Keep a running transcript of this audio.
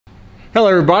Hello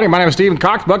everybody, my name is Stephen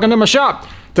Cox. Welcome to my shop.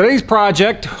 Today's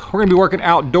project, we're going to be working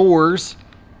outdoors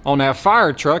on that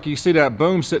fire truck. You see that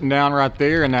boom sitting down right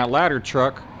there and that ladder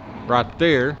truck right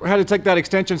there. We had to take that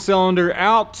extension cylinder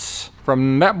out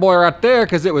from that boy right there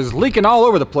because it was leaking all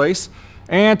over the place.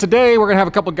 And today we're going to have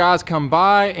a couple guys come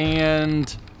by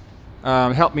and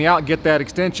help me out get that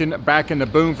extension back in the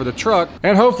boom for the truck.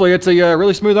 And hopefully it's a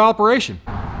really smooth operation.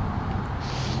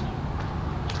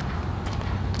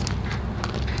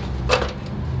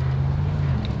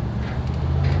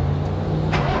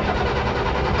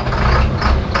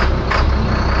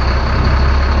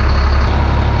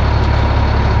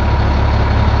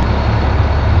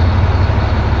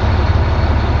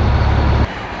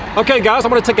 Okay guys, I'm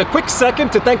going to take a quick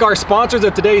second to thank our sponsors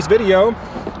of today's video.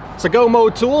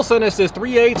 Sagomo Tools sent us this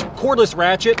 3/8 cordless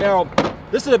ratchet. Now,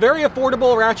 this is a very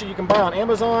affordable ratchet you can buy on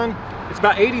Amazon. It's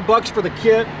about 80 bucks for the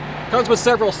kit. Comes with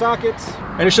several sockets,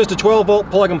 and it's just a 12-volt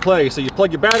plug and play. So you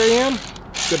plug your battery in,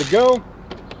 good to go.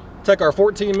 Take our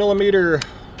 14mm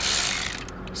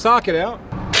socket out.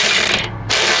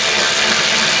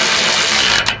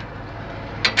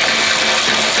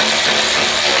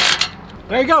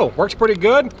 There you go, works pretty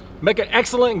good. Make an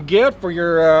excellent gift for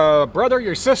your brother,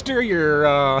 your sister, your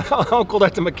uncle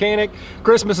that's a mechanic.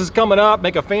 Christmas is coming up,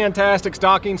 make a fantastic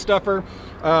stocking stuffer.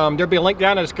 There'll be a link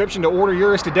down in the description to order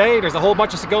yours today. There's a whole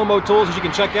bunch of Sagomo tools that you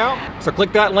can check out. So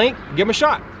click that link, give them a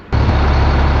shot.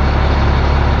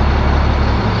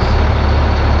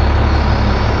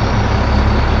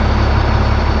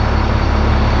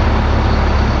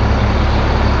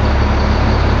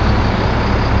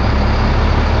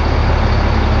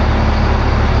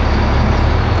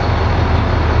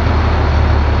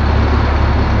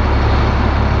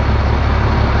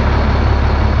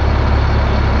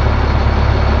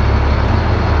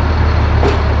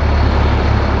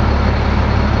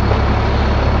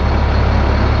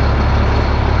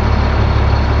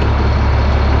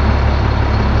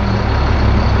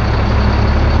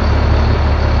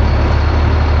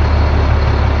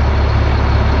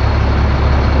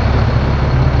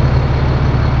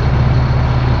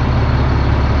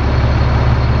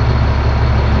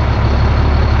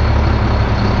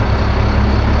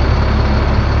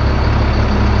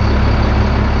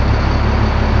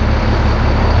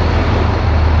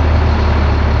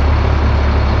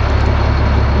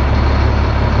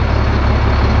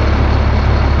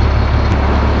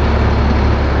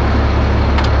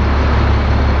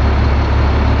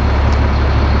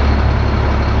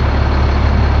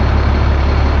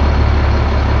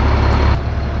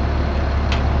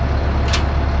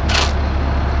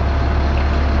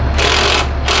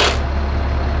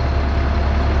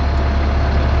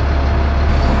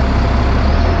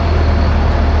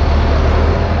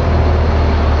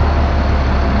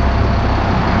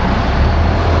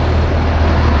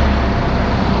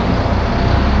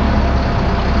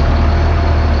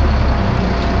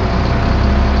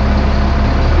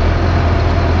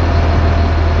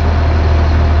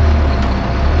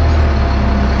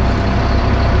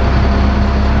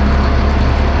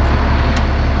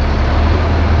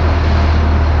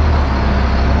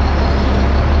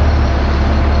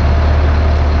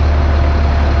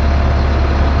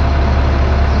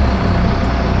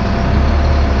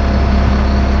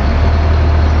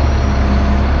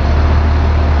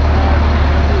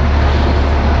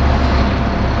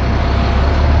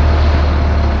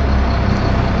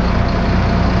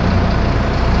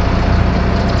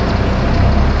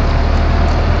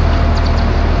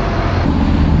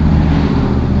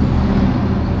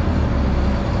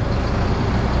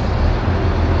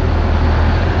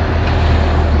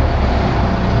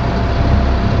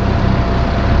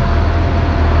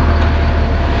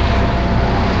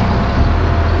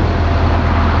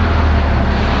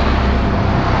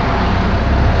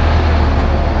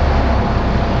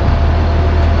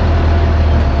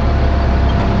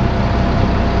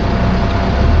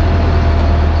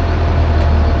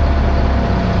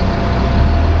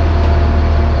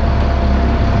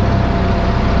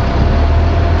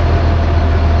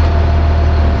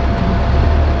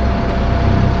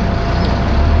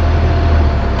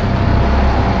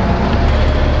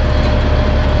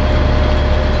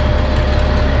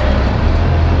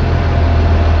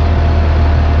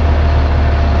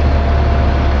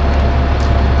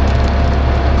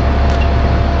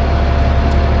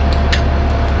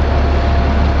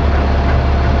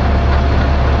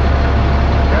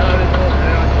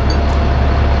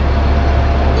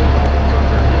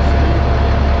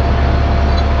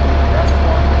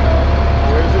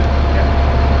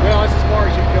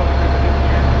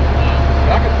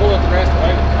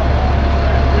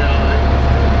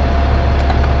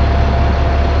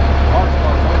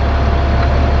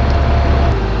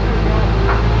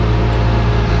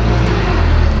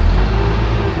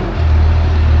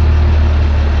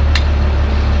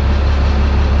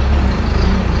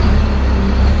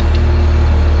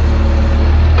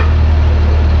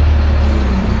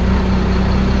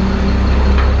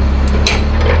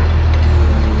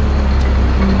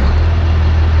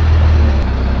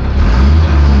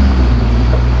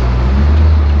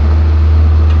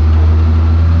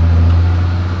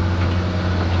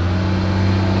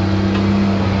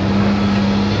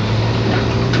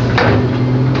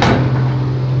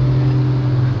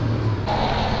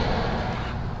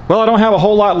 Well, I don't have a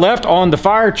whole lot left on the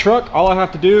fire truck. All I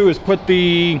have to do is put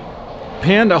the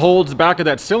pin that holds the back of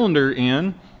that cylinder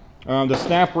in. The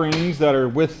snap rings that are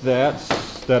with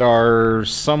that are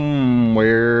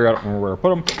somewhere, I don't remember where I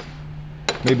put them.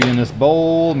 Maybe in this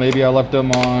bowl, maybe I left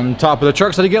them on top of the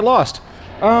truck so they get lost.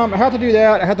 I have to do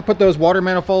that. I have to put those water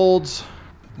manifolds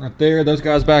right there, those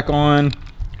guys back on.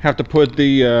 Have to put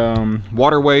the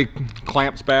waterway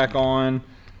clamps back on.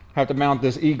 Have to mount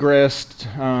this egress,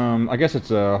 I guess it's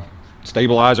a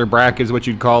stabilizer bracket is what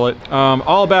you'd call it.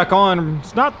 All back on.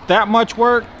 It's not that much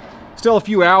work. Still a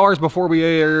few hours before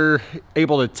we are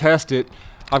able to test it.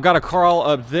 I've got to crawl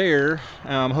up there,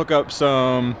 hook up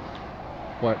some,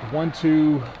 what,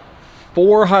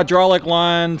 4 hydraulic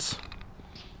lines,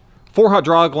 4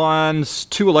 hydraulic lines,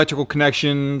 2 electrical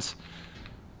connections,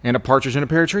 and a partridge in a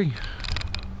pear tree.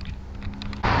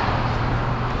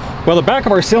 Well, the back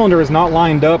of our cylinder is not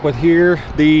lined up with here.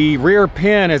 The rear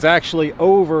pin is actually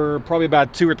over probably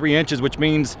about 2 or 3 inches, which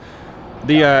means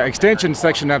the extension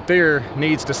section up there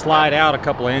needs to slide out a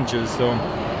couple of inches. So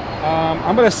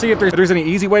I'm gonna see if there's any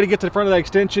easy way to get to the front of the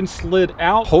extension slid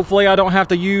out. Hopefully I don't have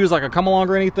to use like a come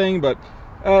along or anything, but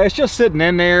it's just sitting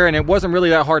in there and it wasn't really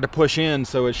that hard to push in,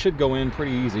 so it should go in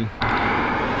pretty easy.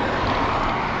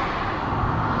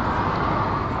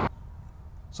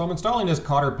 So I'm installing this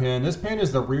cotter pin. This pin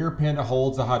is the rear pin that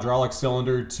holds the hydraulic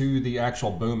cylinder to the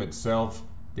actual boom itself.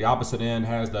 The opposite end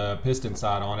has the piston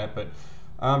side on it, but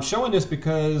I'm showing this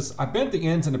because I bent the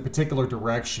ends in a particular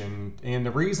direction, and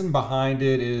the reason behind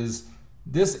it is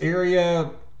this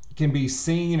area can be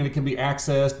seen and it can be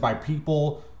accessed by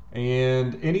people,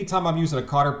 and anytime I'm using a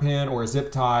cotter pin or a zip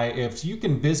tie, if you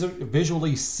can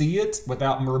visually see it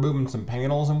without removing some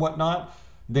panels and whatnot,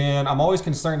 then I'm always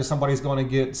concerned that somebody's going to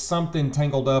get something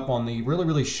tangled up on the really,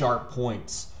 really sharp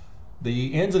points.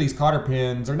 The ends of these cotter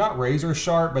pins are not razor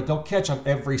sharp, but they'll catch on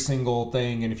every single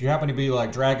thing. And if you happen to be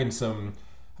like dragging some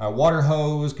water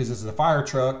hose, because this is a fire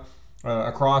truck,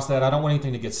 across that, I don't want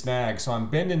anything to get snagged. So I'm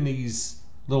bending these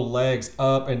little legs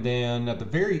up, and then at the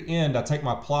very end, I take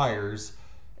my pliers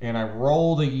and I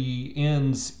roll the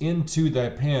ends into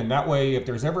the pin. That way, if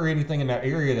there's ever anything in that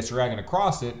area that's dragging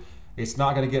across it, it's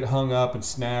not going to get hung up and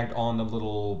snagged on the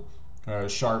little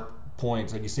sharp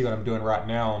points. And you see what I'm doing right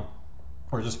now.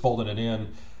 We're just folding it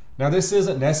in. Now this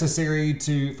isn't necessary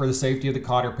for the safety of the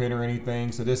cotter pin or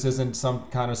anything. So this isn't some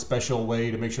kind of special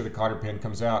way to make sure the cotter pin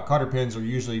comes out. Cotter pins are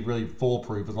usually really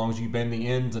foolproof. As long as you bend the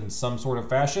ends in some sort of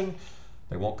fashion,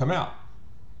 they won't come out.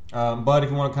 But if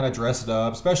you want to kind of dress it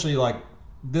up, especially like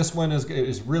this one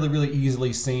is really, really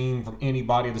easily seen from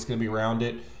anybody that's going to be around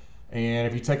it. And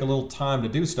if you take a little time to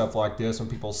do stuff like this, when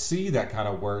people see that kind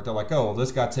of work, they're like, oh, well,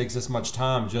 this guy takes this much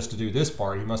time just to do this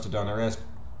part. He must have done the rest,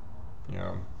 you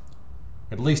know,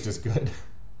 at least as good.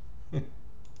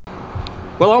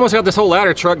 Well, I almost got this whole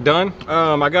ladder truck done.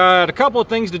 I got a couple of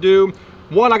things to do.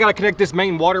 One, I got to connect this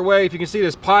main waterway. If you can see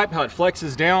this pipe, how it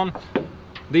flexes down.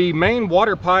 The main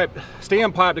water pipe,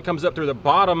 stand pipe that comes up through the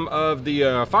bottom of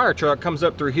the fire truck comes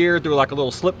up through here through like a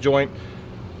little slip joint.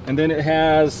 And then it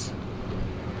has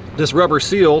this rubber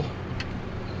seal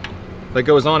that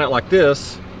goes on it like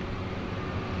this.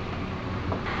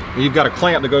 And you've got a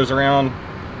clamp that goes around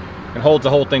and holds the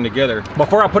whole thing together.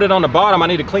 Before I put it on the bottom, I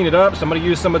need to clean it up, so I'm going to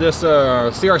use some of this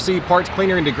CRC parts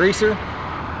cleaner and degreaser.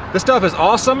 This stuff is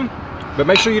awesome, but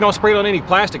make sure you don't spray it on any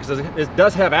plastic, because it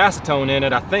does have acetone in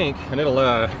it, I think, and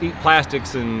it'll eat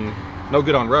plastics and no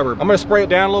good on rubber. I'm going to spray it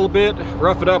down a little bit,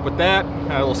 rough it up with that,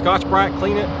 a little Scotch-Brite,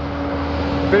 clean it,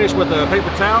 finish with a paper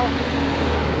towel,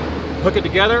 hook it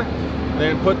together,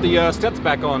 then put the steps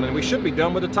back on, and we should be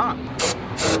done with the top.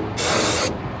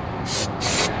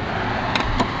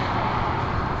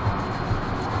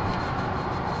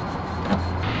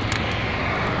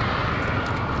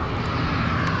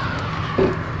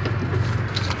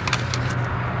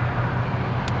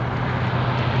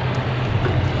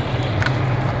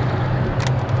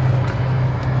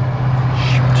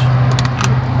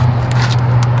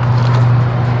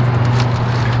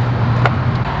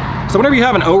 So whenever you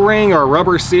have an O-ring or a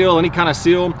rubber seal, any kind of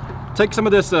seal, take some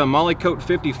of this Molykote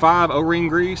 55 O-ring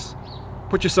grease,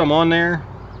 put you some on there.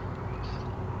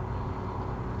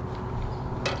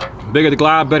 Bigger the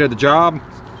glide, better the job.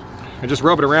 And just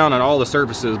rub it around on all the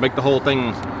surfaces, make the whole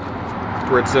thing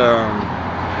where it's,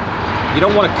 you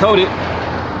don't want to coat it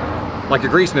like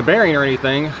you're greasing a bearing or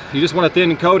anything. You just want a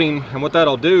thin coating, and what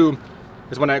that'll do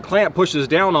is when that clamp pushes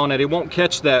down on it, it won't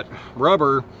catch that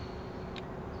rubber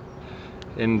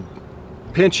and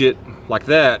pinch it like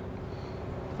that,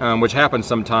 which happens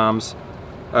sometimes.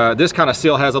 This kind of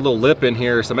seal has a little lip in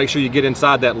here, so make sure you get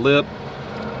inside that lip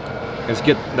and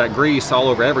get that grease all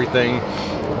over everything.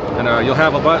 And you'll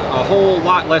have a whole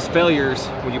lot less failures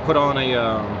when you put on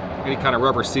any kind of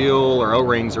rubber seal or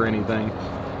O-rings or anything.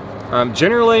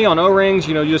 Generally on O-rings,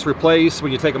 you just replace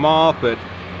when you take them off, but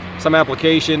some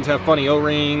applications have funny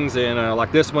O-rings, and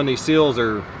like this one, these seals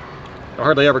are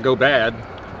hardly ever go bad.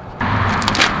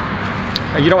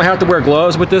 And you don't have to wear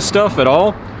gloves with this stuff at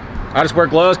all. I just wear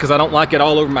gloves because I don't like it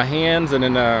all over my hands and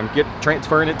then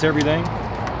transferring it to everything.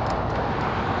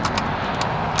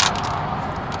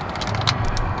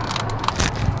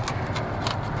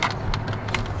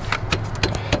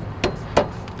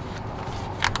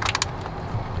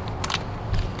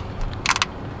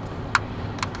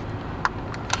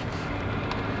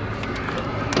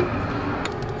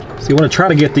 So you want to try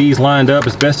to get these lined up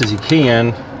as best as you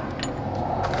can,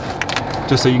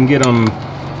 just so you can get them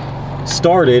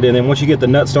started, and then once you get the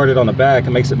nut started on the back, it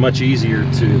makes it much easier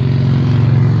to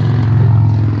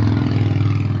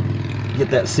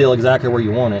get that seal exactly where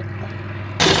you want it.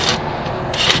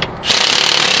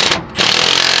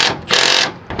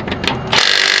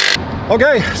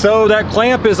 Okay, so that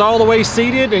clamp is all the way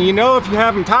seated, and if you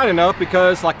have them tight enough,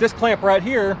 because like this clamp right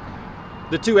here,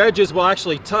 the two edges will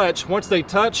actually touch. Once they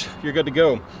touch, you're good to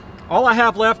go. All I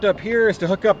have left up here is to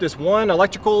hook up this one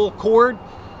electrical cord.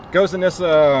 Goes in this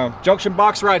junction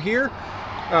box right here.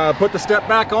 Put the step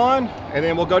back on, and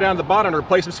then we'll go down to the bottom and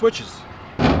replace some switches.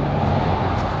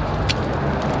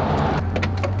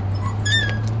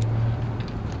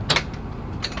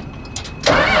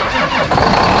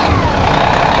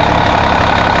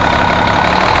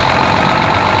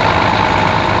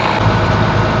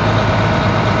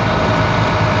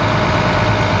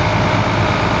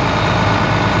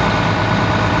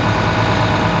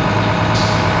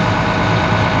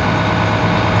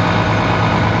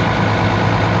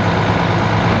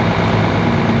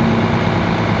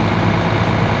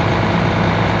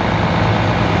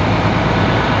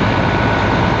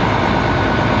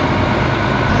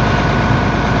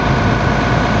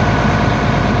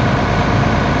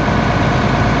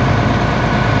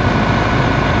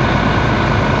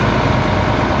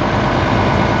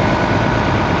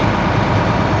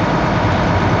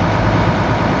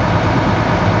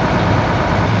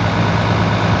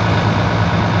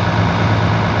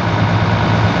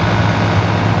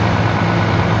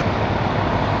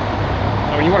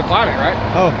 You want to climb it, right?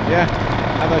 Oh, yeah.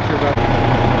 I thought you were about to.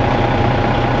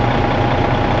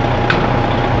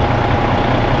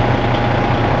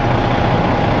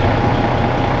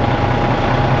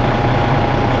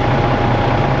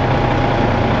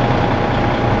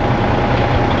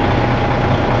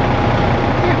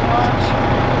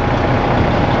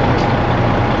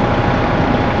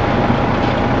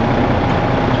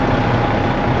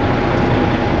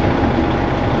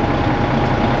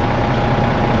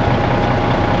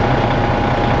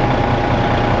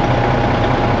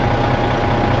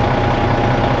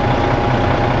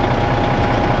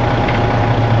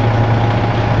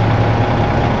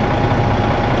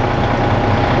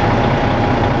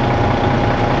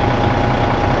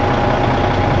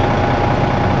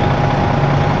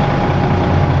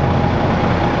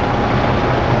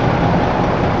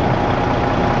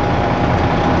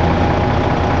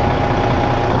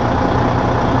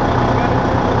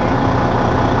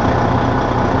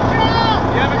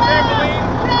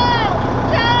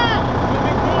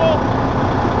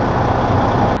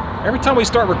 Every time we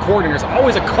start recording, there's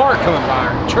always a car coming by,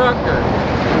 or a truck, or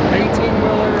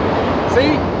 18-wheeler.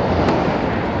 See?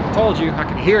 I told you, I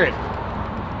can hear it.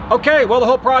 Okay, well, the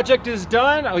whole project is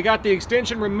done. We got the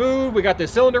extension removed, we got the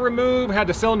cylinder removed, had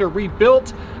the cylinder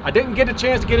rebuilt. I didn't get a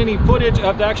chance to get any footage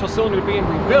of the actual cylinder being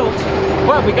rebuilt,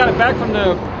 but we got it back from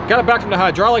the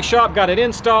hydraulic shop, got it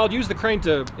installed, used the crane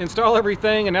to install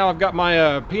everything, and now I've got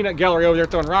my peanut gallery over there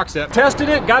throwing rocks at. Tested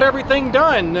it, got everything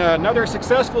done. Another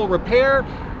successful repair.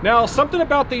 Now, something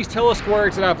about these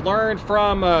telesquirts that I've learned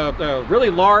from really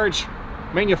large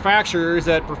manufacturers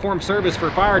that perform service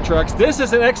for fire trucks, this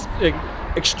is an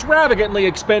extravagantly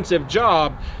expensive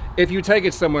job if you take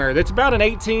it somewhere. It's about an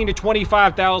 $18,000 to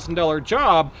 $25,000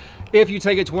 job if you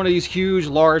take it to one of these huge,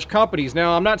 large companies.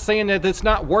 Now, I'm not saying that it's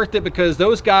not worth it, because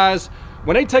those guys,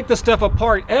 when they take the stuff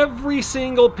apart, every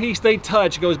single piece they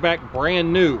touch goes back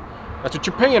brand new. That's what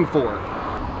you're paying for.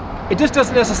 It just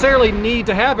doesn't necessarily need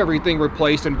to have everything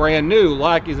replaced and brand new.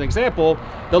 Like, as an example,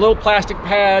 the little plastic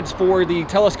pads for the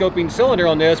telescoping cylinder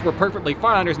on this were perfectly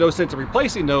fine. There's no sense of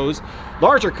replacing those.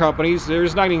 Larger companies,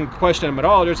 there's not even questioning them at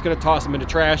all. They're just gonna toss them into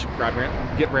trash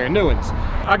and get brand new ones.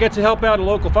 I get to help out a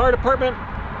local fire department.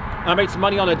 I made some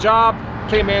money on a job,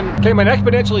 came in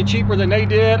exponentially cheaper than they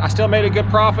did. I still made a good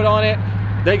profit on it.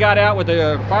 They got out with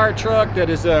a fire truck that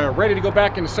is ready to go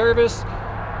back into service.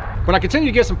 when I continue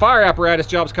to get some fire apparatus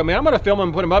jobs come in, I'm going to film them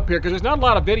and put them up here because there's not a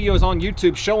lot of videos on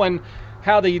YouTube showing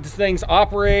how these things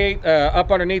operate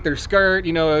up underneath their skirt,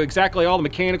 you know, exactly all the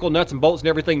mechanical nuts and bolts and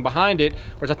everything behind it,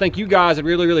 which I think you guys would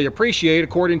really, really appreciate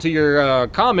according to your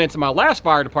comments in my last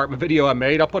fire department video I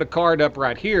made. I'll put a card up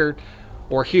right here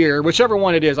or here, whichever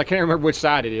one it is. I can't remember which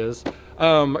side it is.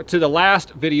 To the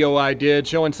last video I did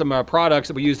showing some products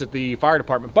that we used at the fire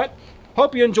department. But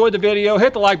hope you enjoyed the video.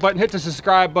 Hit the like button, hit the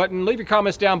subscribe button, leave your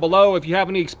comments down below if you have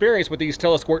any experience with these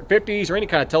Telesquirt 50s or any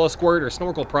kind of Telesquirt or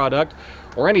snorkel product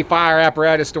or any fire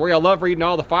apparatus story. I love reading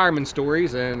all the fireman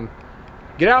stories, and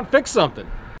get out and fix something.